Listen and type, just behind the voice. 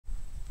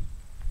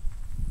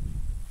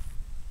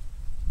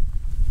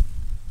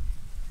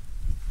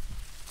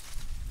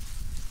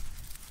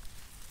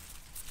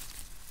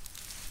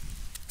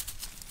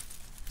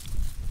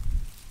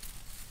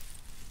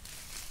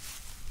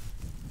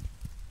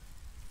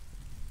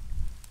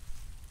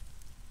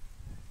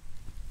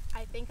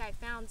think I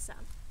found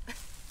some.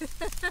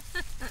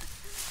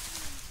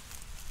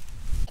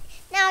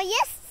 Now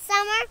this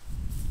summer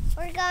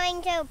we're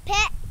going to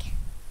pick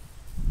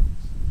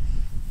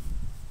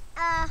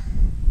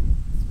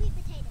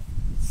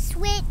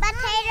sweet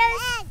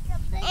potatoes,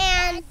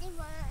 and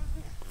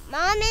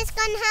Mom is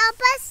going to help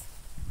us,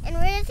 and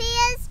Ruthie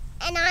is,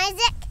 and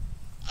Isaac,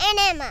 and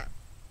Emma.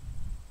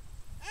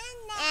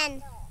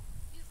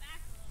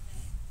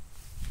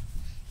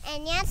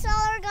 And that's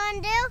all we're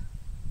going to do,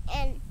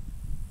 and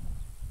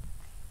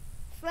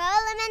throw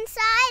them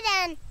inside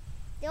and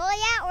do all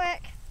that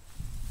work.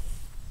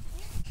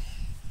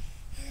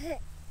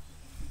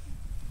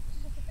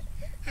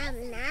 Help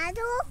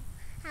Nado,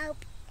 help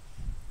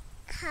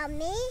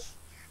me,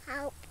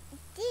 help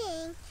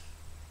Dean,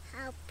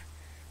 help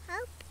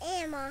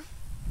Emma,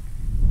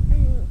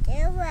 and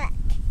do work.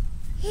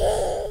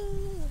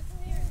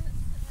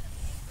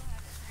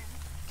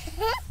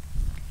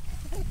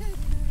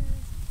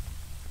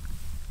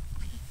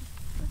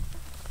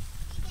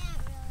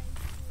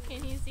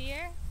 Can you see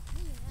her?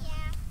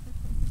 Yeah.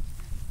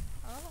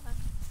 Oh.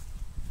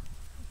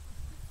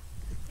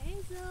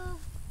 Hazel.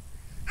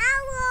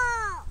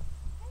 Owl.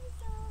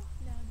 Hazel.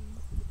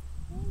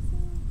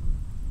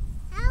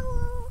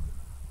 Owl.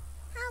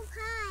 How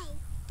high?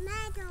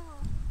 Meadow.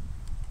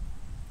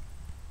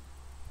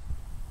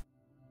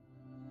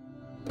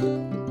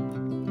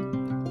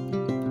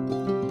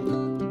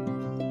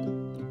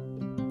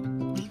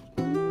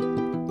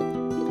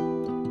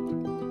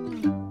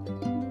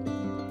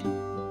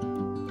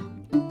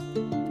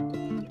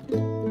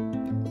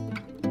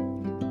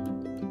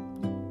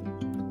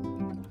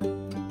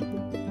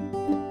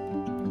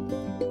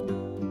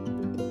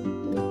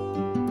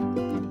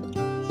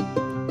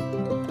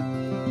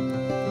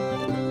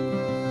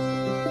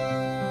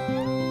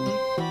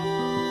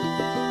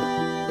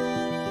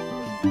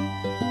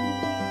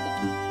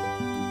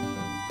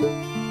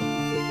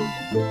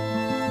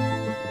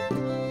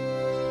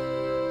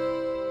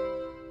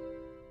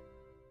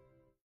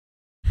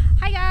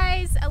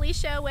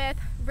 Alicia with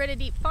Britta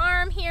Deep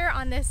Farm here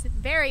on this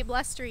very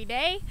blustery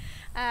day.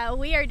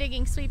 We are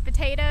digging sweet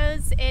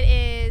potatoes. It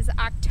is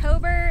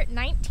October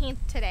 19th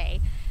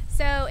today,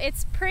 so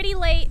it's pretty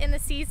late in the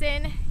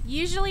season.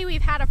 Usually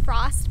we've had a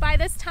frost by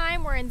this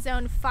time. We're in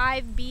zone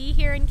 5B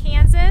here in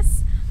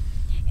Kansas,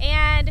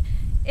 and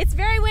it's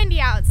very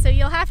windy out, so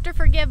you'll have to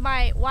forgive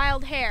my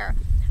wild hair.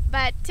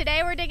 But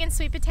today we're digging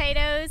sweet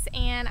potatoes,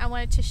 and I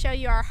wanted to show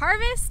you our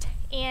harvest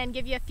and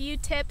give you a few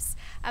tips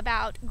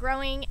about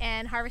growing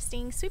and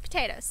harvesting sweet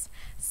potatoes.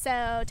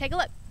 So take a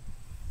look.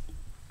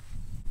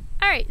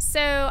 Alright,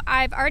 so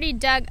I've already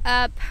dug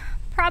up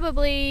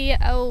probably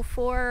 4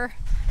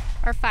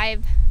 or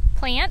 5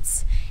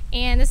 plants,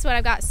 and this is what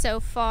I've got so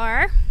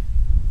far.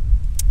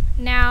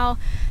 Now,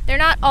 they're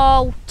not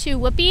all too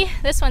whoopy.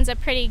 This one's a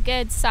pretty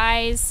good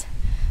size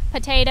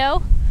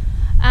potato.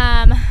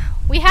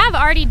 We have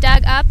already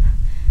dug up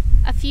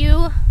a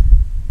few,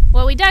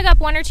 well, we dug up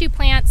 1 or 2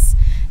 plants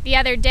the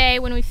other day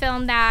when we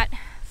filmed that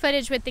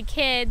footage with the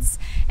kids,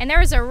 and there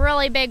was a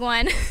really big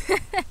one.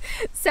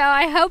 So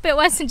I hope it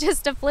wasn't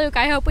just a fluke.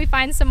 I hope we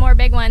find some more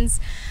big ones.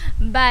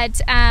 But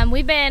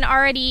we've been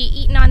already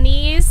eating on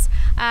these.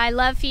 I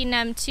love feeding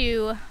them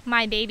to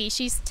my baby.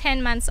 She's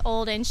 10 months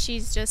old and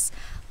she's just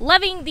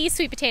loving these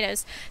sweet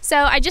potatoes. So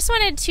I just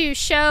wanted to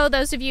show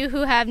those of you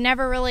who have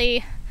never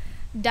really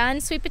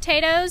done sweet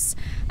potatoes.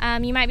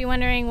 You might be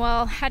wondering,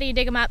 well, how do you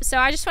dig them up? So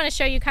I just want to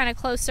show you kind of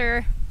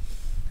closer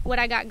what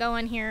I got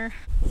going here.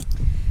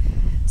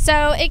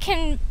 So it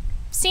can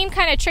seem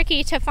kind of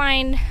tricky to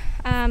find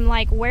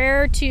like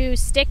where to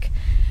stick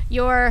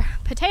your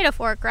potato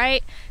fork,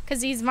 right?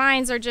 Because these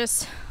vines are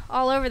just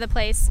all over the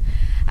place.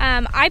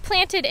 I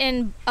planted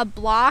in a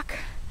block,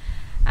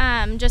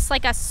 just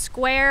like a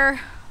square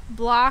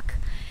block,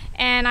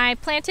 and I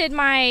planted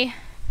my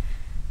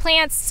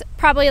plants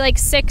probably like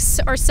 6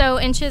 or so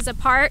inches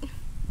apart.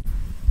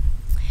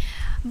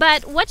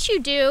 But what you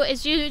do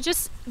is you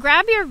just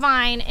grab your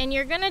vine and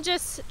you're gonna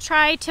just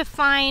try to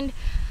find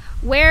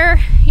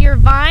where your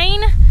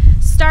vine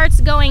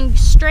starts going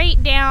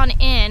straight down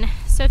in.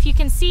 So if you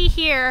can see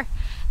here,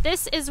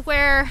 this is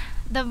where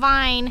the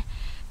vine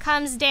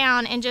comes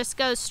down and just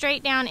goes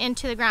straight down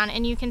into the ground.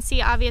 And you can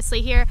see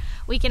obviously here,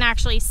 we can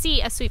actually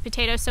see a sweet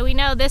potato. So we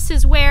know this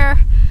is where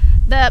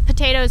the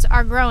potatoes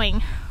are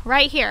growing,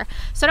 right here.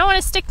 So I don't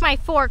want to stick my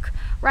fork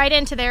right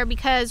into there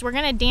because we're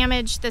going to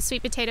damage the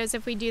sweet potatoes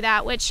if we do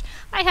that, which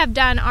I have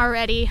done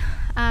already.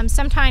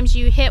 Sometimes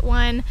you hit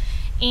one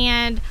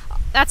and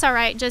that's all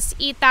right. Just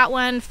eat that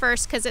one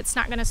first because it's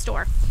not going to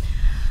store.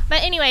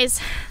 But anyways,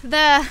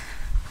 the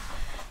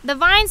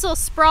vines will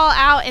sprawl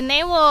out and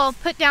they will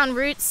put down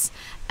roots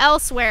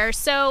elsewhere.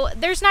 So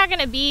there's not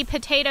going to be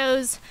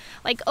potatoes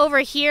like over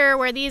here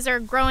where these are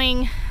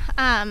growing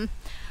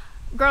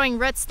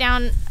roots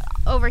down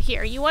over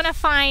here. You want to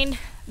find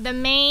the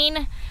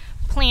main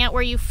plant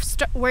where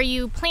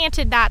you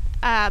planted that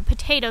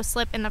potato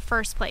slip in the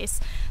first place.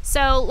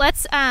 So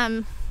let's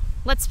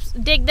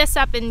dig this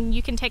up and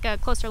you can take a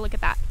closer look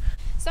at that.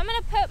 So I'm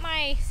going to put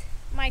my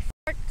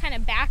fork kind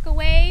of back a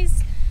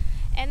ways,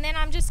 And then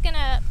I'm just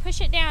gonna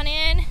push it down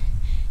in,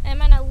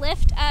 and I'm gonna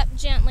lift up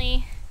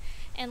gently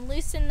and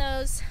loosen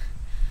those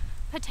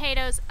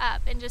potatoes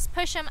up and just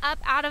push them up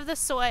out of the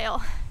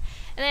soil.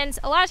 And then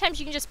a lot of times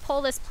you can just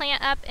pull this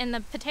plant up and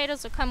the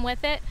potatoes will come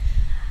with it,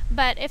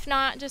 but if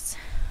not, just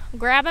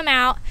grab them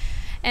out.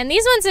 And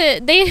these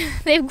ones,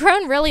 they've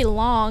grown really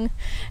long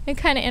and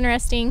kind of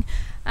interesting.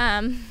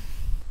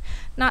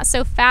 Not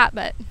so fat,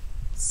 but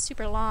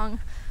super long.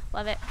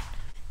 Love it.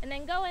 And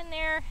then go in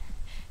there,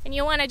 and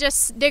you'll want to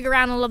just dig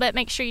around a little bit,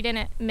 make sure you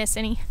didn't miss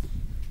any.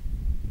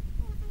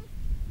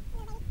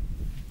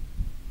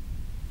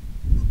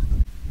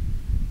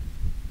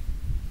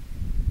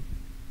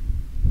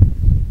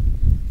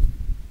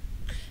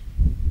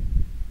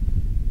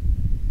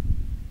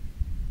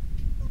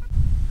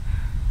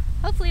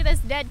 Hopefully this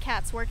dead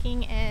cat's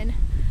working and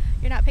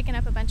you're not picking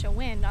up a bunch of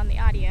wind on the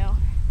audio.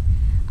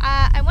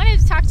 I wanted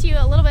to talk to you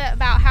a little bit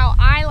about how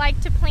I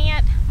like to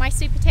plant my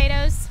sweet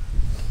potatoes.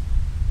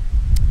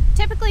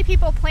 Typically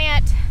people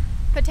plant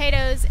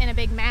potatoes in a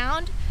big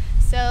mound,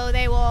 so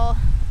they will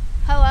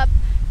hoe up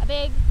a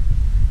big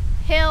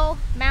hill,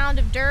 mound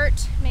of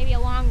dirt, maybe a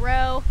long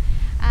row,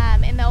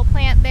 and they'll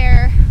plant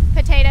their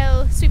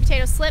sweet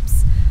potato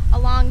slips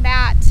along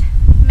that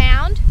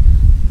mound.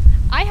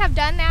 I have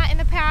done that in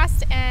the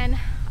past, and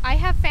I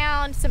have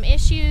found some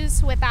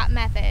issues with that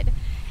method.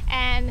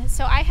 And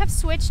so I have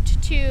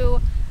switched to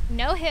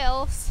no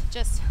hills,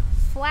 just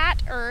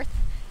flat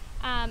earth,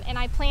 and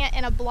I plant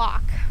in a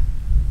block.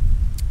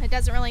 It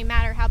doesn't really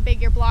matter how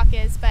big your block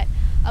is, but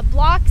a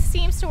block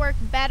seems to work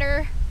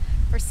better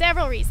for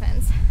several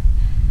reasons.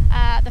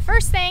 The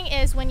first thing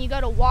is when you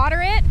go to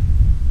water it.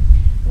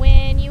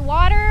 When you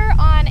water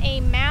on a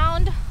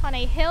mound, on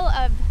a hill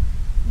of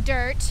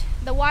dirt,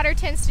 the water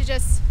tends to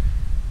just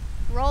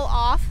roll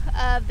off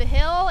of the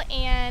hill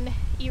and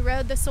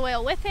erode the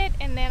soil with it,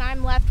 and then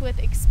I'm left with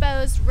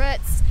exposed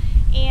roots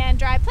and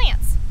dry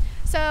plants.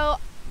 So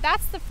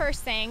that's the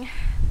first thing.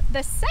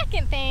 The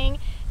second thing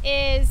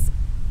is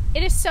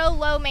it is so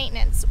low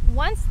maintenance.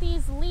 Once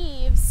these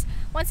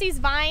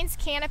vines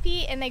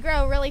canopy, and they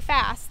grow really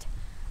fast,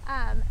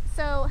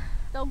 so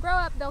they'll grow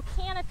up, they'll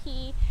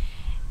canopy,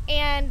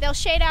 and they'll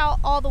shade out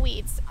all the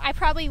weeds. I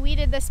probably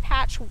weeded this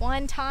patch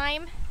one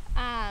time,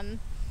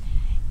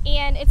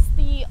 and it's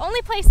the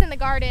only place in the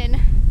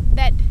garden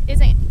that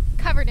isn't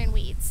covered in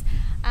weeds,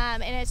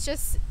 and it's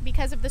just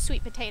because of the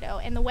sweet potato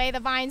and the way the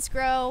vines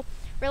grow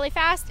really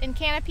fast and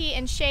canopy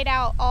and shade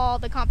out all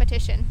the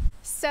competition.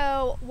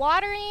 So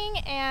watering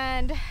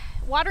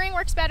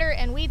works better,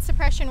 and weed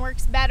suppression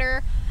works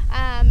better.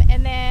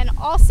 And then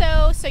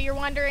also, so you're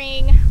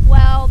wondering,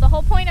 well, the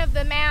whole point of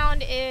the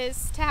mound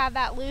is to have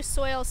that loose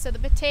soil so the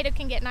potato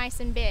can get nice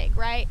and big,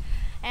 right?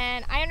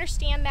 And I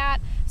understand that.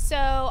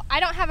 So I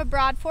don't have a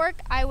broad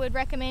fork. I would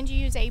recommend you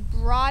use a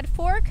broad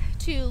fork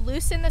to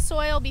loosen the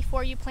soil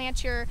before you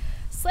plant your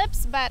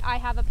slips, but I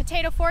have a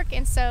potato fork,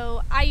 and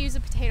so I use a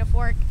potato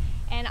fork,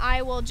 and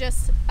I will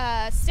just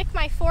stick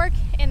my fork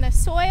in the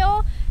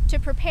soil to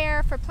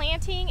prepare for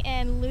planting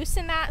and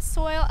loosen that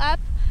soil up,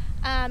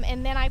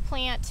 and then I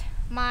plant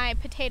my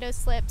potato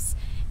slips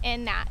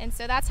in that. And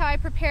so that's how I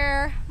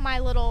prepare my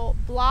little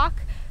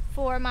block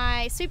for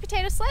my sweet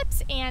potato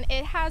slips, and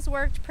it has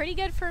worked pretty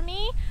good for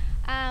me.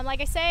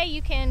 Like I say,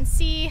 you can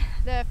see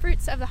the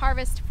fruits of the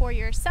harvest for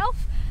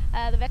yourself,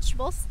 the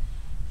vegetables.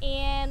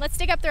 And let's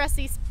dig up the rest of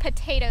these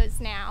potatoes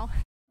now.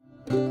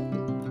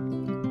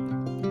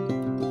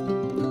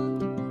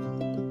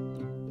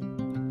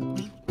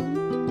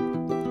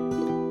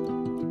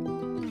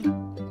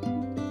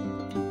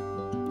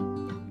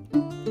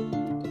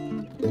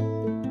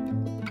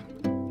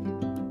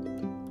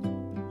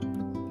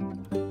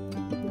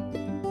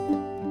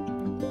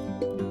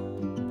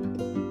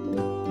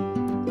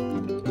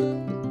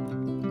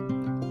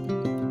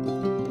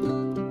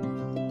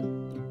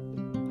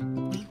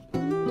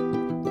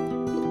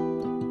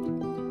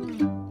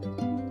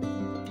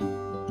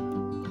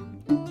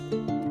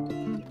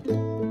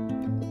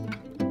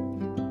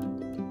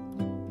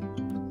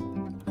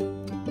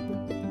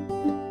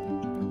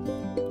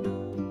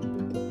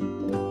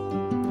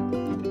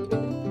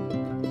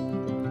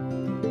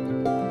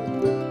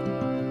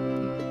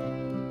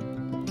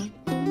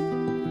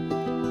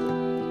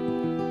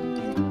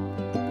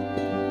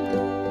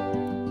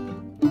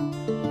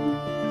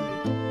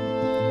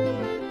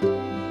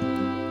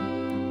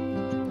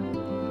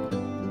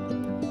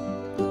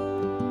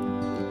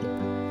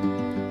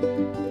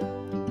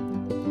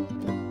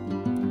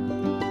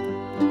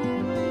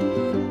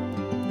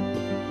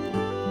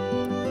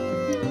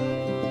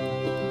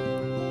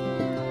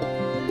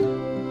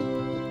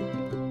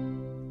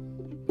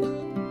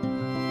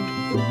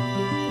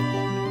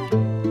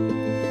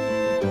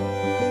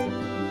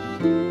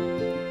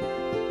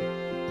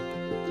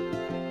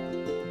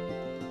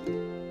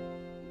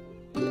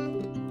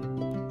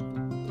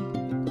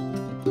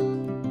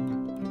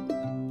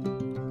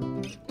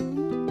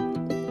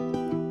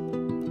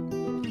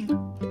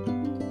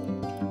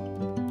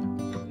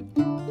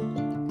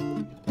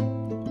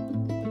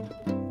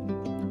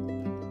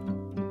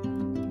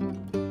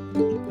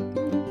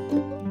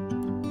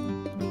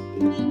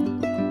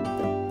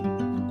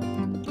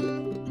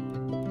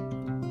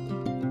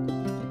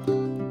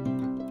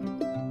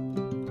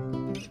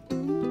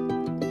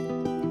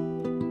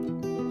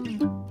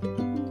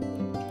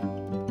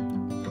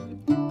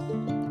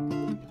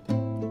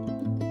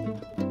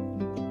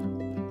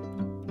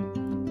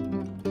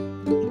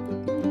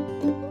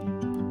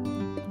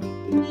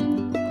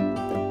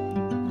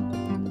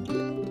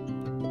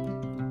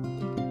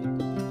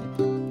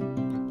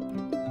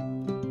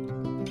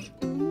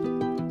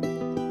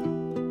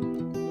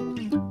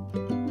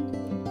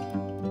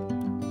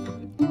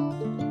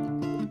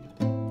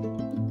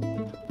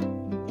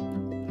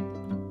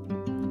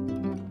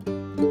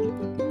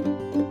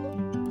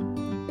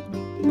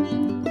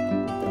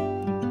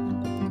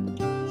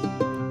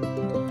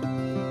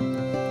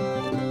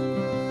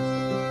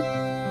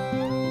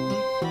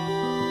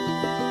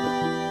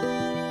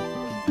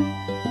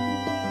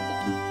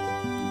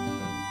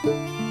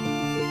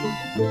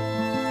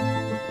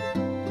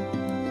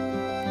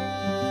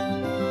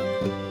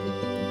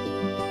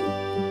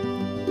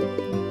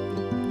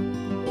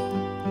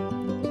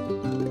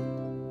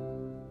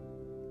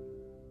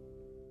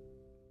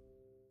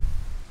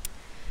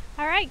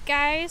 Alright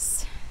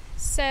guys,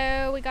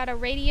 so we got a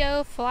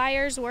radio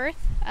flyer's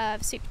worth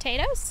of sweet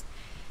potatoes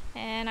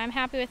and I'm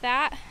happy with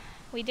that.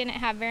 We didn't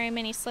have very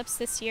many slips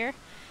this year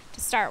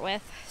to start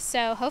with,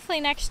 so hopefully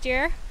next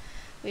year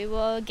we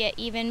will get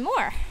even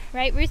more.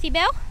 Right, Ruthie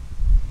Bell?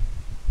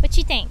 What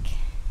you think?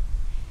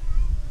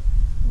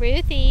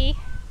 Ruthie,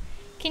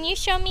 can you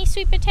show me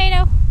sweet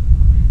potato?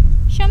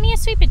 Show me a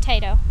sweet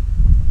potato.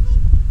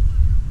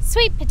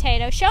 Sweet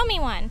potato, show me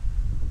one.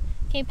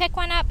 Can you pick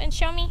one up and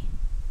show me?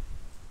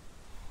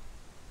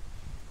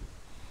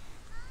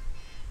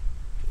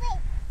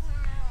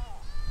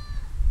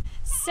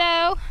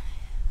 So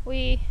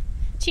we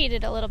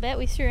cheated a little bit.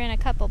 We threw in a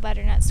couple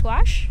butternut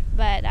squash,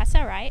 but that's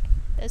all right.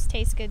 Those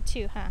taste good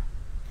too, huh?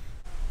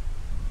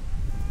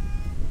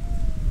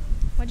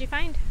 What'd you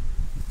find?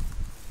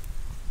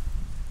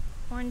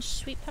 Orange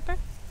sweet pepper?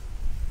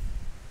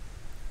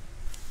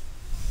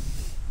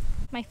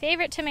 My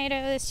favorite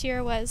tomato this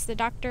year was the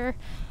Dr.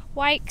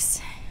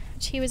 Wykes,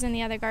 which he was in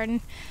the other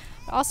garden.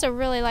 I also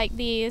really like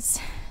these.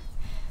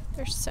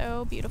 They're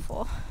so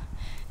beautiful.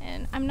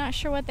 And I'm not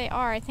sure what they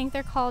are. I think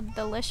they're called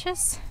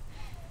Delicious.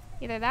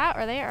 Either that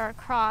or they are a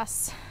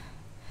cross.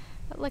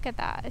 But look at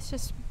that. It's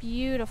just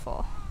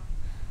beautiful.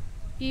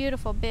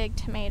 Beautiful big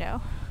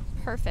tomato.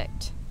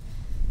 Perfect.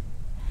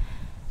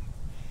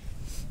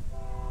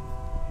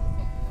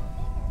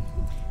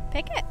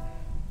 Pick it.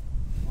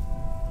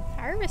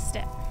 Harvest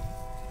it.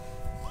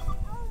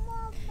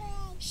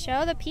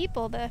 Show the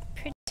people the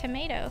pretty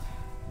tomato.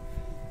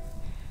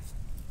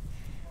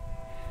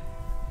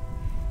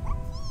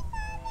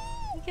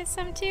 Get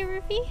some too,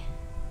 Ruthie?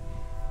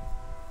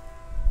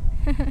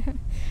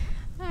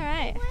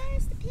 Alright.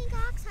 Where's the pink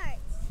ox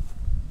hearts?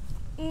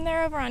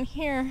 They're over on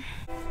here.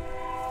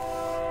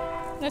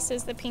 This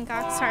is the pink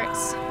ox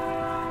hearts.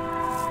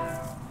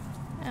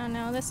 Oh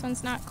no, this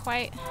one's not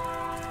quite.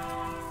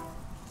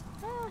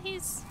 Oh,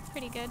 he's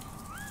pretty good.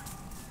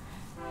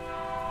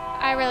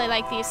 I really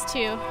like these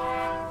too.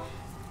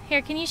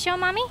 Here, can you show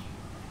Mommy?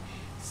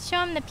 Show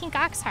him the pink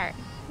ox heart.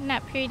 Isn't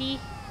that pretty?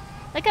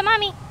 Look at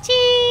Mommy.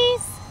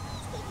 Cheese!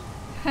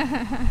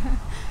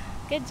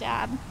 Good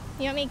job.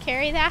 You want me to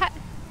carry that?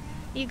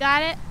 You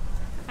got it?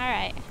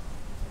 Alright.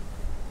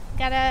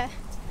 Got a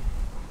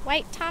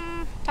white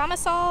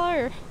tomasol,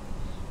 or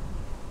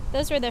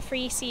those were the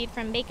free seed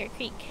from Baker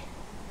Creek.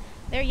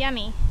 They're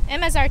yummy.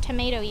 Emma's our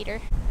tomato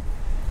eater.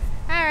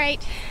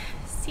 Alright.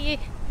 See,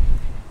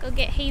 go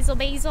get Hazel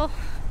Basil.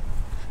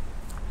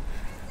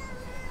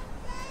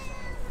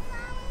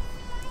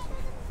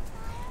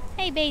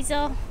 Hey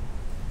Basil.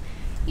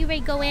 You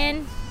ready to go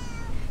in?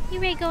 You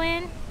ready to go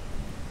in?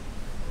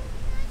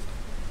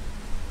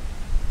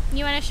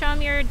 You want to show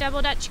them your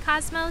double Dutch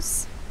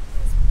cosmos?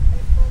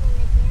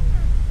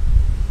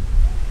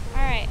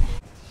 Alright.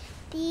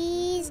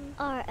 These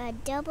are a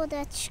double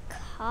Dutch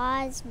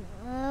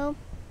Cosmo.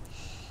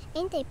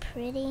 Ain't they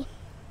pretty?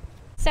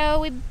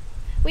 So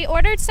we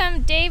ordered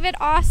some David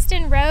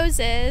Austin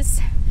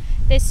roses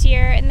this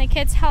year and the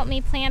kids helped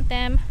me plant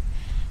them.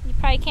 You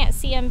probably can't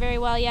see them very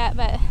well yet,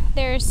 but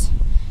there's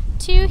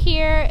 2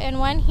 here and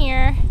 1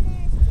 here.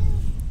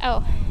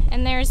 Oh,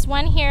 and there's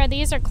 1 here.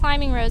 These are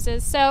climbing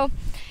roses. So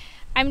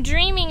I'm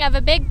dreaming of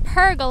a big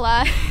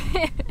pergola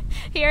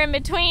here in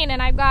between,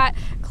 and I've got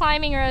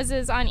climbing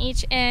roses on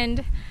each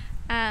end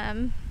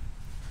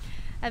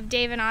of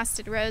David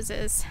Austin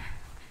roses.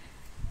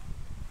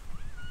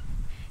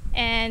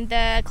 And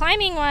the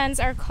climbing ones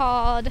are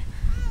called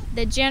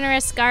the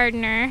Generous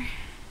Gardener.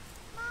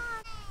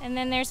 And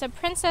then there's a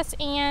Princess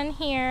Anne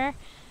here,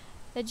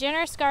 the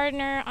Generous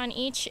Gardener on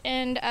each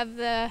end of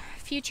the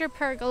future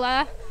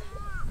pergola.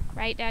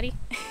 Right, Daddy?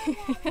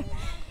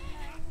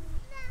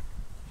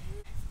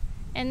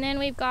 And then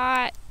we've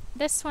got,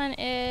 this one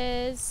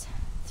is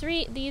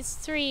 3, these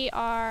 3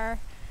 are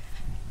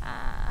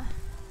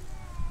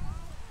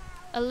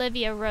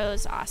Olivia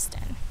Rose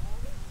Austin.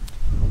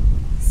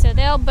 So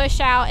they'll bush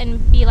out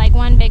and be like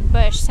one big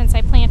bush since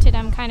I planted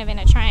them kind of in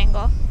a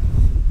triangle.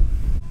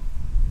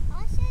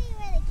 I'll show you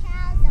where the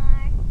cows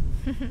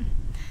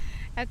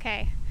are.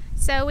 Okay,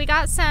 so we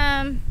got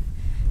some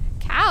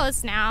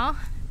cows now,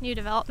 new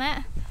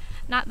development.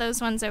 Not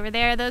those ones over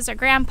there, those are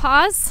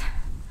Grandpa's.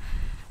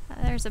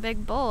 There's a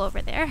big bull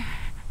over there.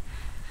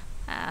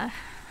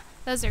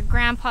 Those are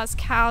Grandpa's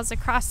cows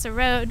across the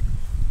road.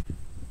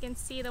 You can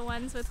see the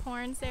ones with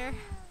horns there.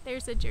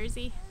 There's a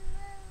Jersey.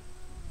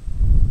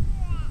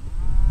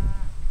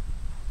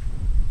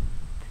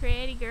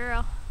 Pretty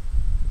girl.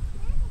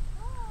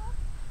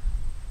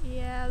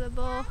 Yeah, the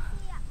bull.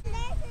 There's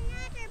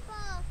another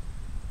bull.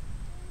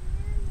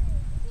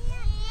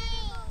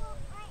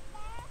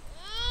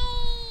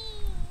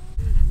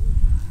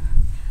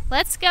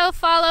 let's go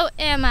follow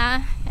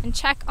Emma and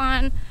check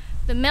on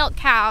the milk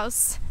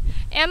cows.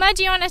 Emma,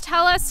 do you want to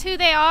tell us who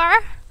they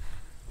are?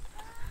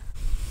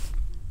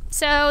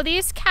 So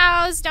these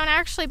cows don't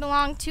actually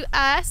belong to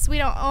us. We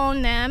don't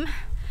own them.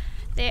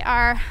 They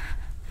are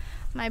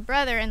my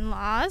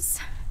brother-in-law's.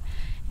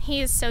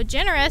 He is so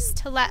generous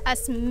to let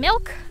us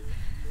milk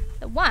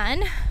the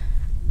one,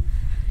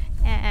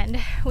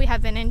 and we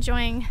have been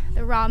enjoying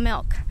the raw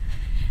milk.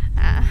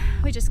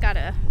 We just got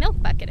a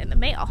milk bucket in the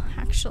mail,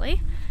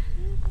 actually.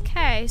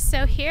 Okay,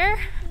 so here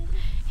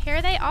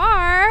they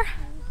are. You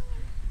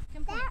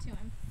can point to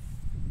him.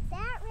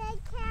 That red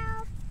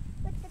cow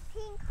with the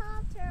pink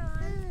halter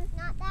on,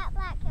 not that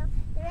black cow,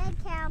 the red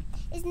cow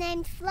is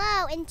named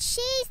Flo, and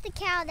she's the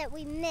cow that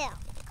we milk.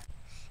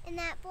 And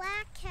that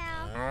black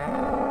cow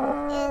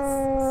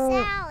is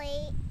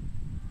Sally,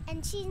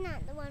 and she's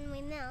not the one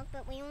we milk,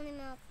 but we only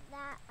milk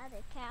that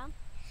other cow.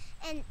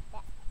 And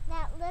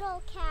that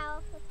little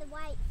cow with the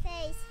white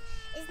face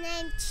is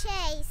named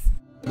Chase.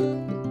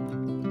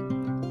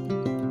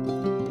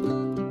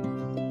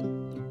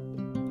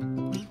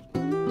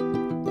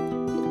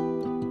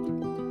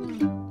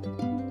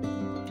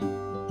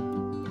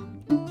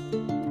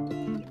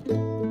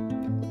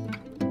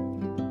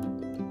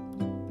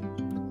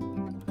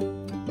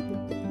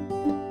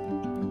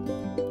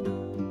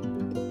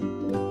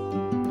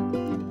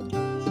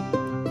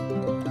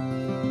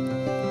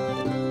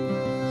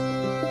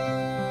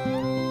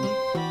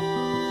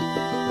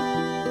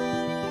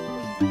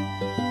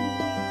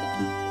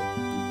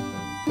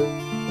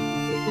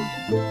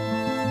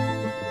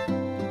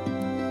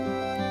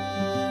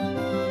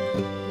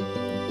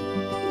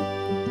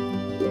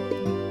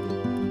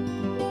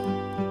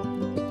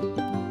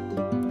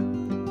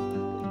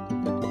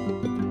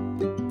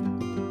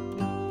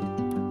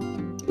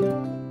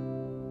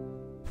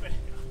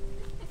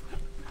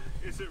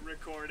 Is it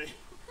recording?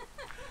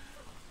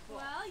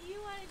 Well, you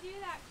want to do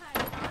that kind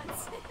of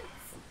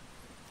nonsense.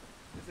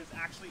 This is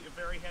actually a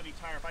very heavy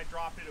tire. If I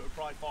dropped it, it would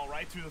probably fall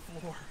right through the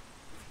floor.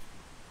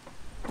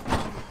 A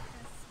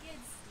skid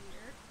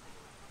steer.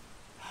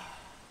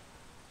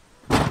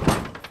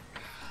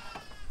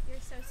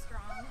 You're so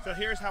strong. So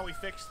here's how we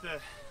fixed the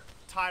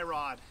tie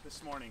rod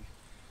this morning.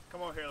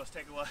 Come over here, let's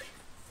take a look.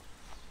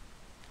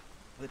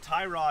 The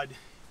tie rod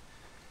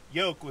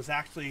yoke was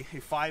actually a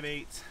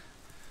 5/8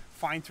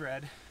 fine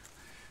thread.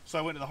 So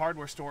I went to the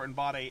hardware store and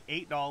bought a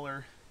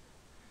 $8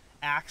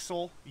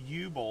 axle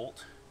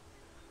U-bolt,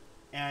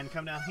 and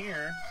come down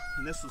here,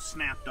 and this was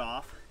snapped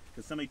off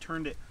because somebody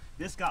turned it.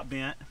 This got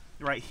bent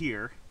right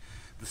here,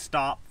 the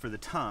stop for the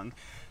tongue.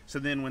 So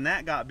then when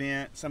that got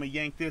bent, somebody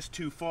yanked this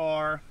too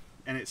far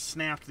and it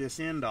snapped this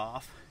end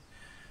off.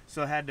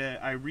 So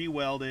I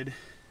re-welded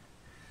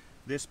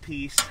this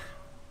piece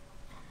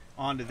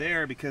onto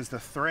there because the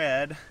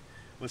thread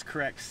was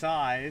correct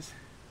size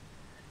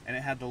and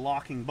it had the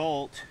locking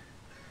bolt.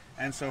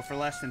 And so for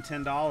less than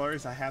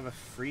 $10, I have a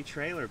free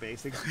trailer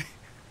basically.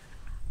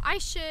 I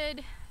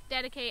should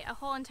dedicate a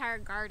whole entire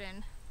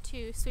garden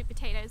to sweet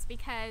potatoes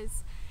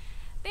because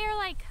they are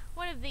like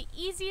one of the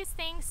easiest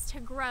things to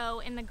grow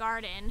in the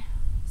garden.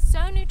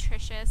 So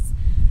nutritious,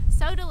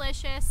 so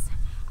delicious.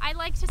 I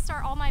like to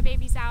start all my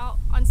babies out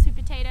on sweet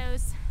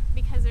potatoes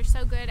because they're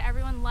so good.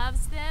 Everyone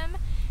loves them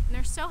and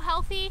they're so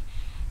healthy.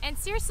 And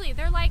seriously,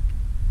 they're like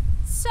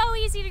so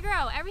easy to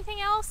grow. Everything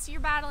else,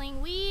 you're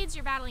battling weeds,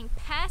 you're battling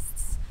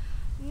pests.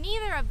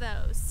 Neither of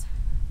those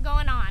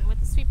going on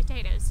with the sweet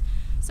potatoes.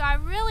 So I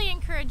really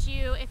encourage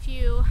you, if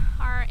you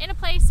are in a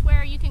place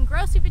where you can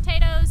grow sweet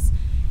potatoes,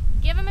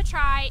 give them a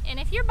try. And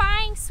if you're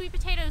buying sweet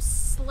potato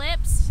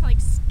slips,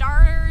 like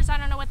starters, I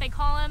don't know what they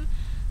call them,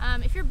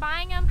 if you're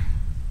buying them,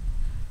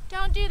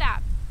 don't do that.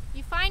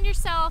 You find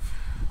yourself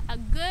a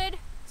good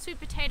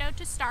sweet potato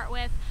to start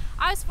with.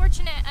 I was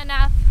fortunate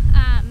enough,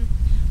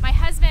 my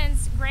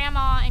husband's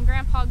grandma and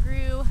grandpa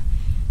grew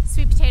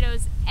sweet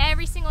potatoes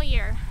every single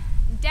year.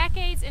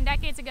 Decades and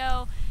decades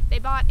ago, they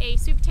bought a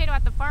sweet potato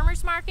at the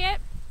farmer's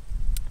market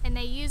and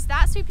they used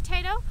that sweet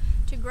potato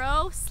to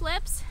grow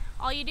slips.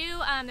 All you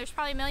do, there's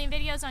probably a million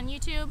videos on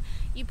YouTube,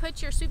 you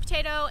put your sweet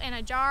potato in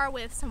a jar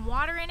with some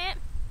water in it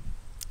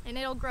and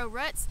it'll grow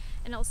roots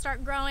and it'll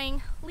start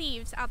growing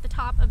leaves out the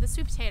top of the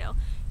sweet potato.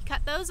 You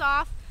cut those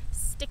off,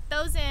 stick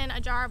those in a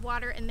jar of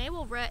water and they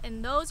will root,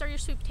 and those are your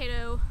sweet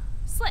potato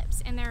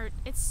slips, and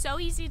it's so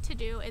easy to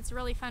do. It's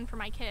really fun for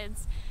my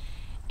kids.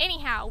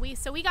 Anyhow, we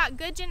got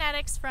good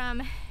genetics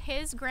from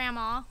his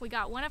grandma. We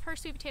got one of her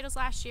sweet potatoes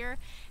last year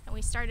and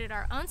we started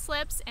our own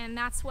slips, and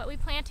that's what we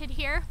planted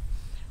here.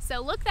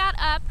 So look that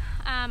up.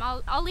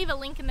 I'll leave a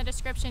link in the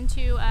description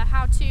to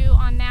how to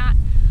on that.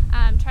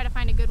 Try to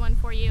find a good one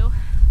for you.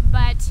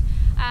 But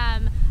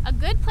a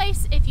good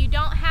place, if you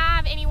don't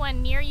have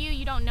anyone near you,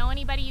 you don't know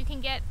anybody you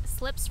can get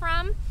slips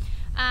from,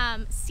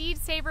 Seed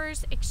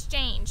Savers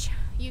Exchange.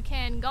 You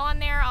can go on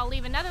there. I'll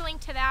leave another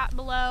link to that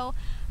below.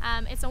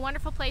 It's a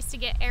wonderful place to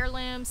get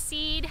heirloom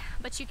seed,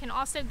 but you can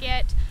also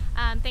get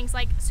things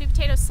like sweet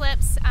potato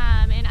slips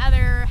and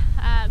other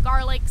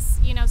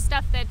garlics, you know,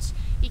 stuff that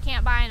you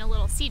can't buy in a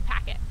little seed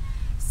packet.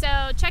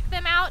 So check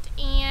them out,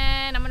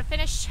 and and I'm gonna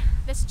finish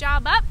this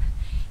job up,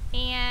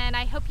 and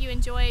I hope you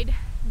enjoyed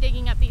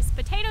digging up these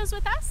potatoes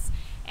with us,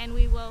 and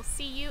we will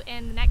see you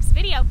in the next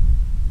video.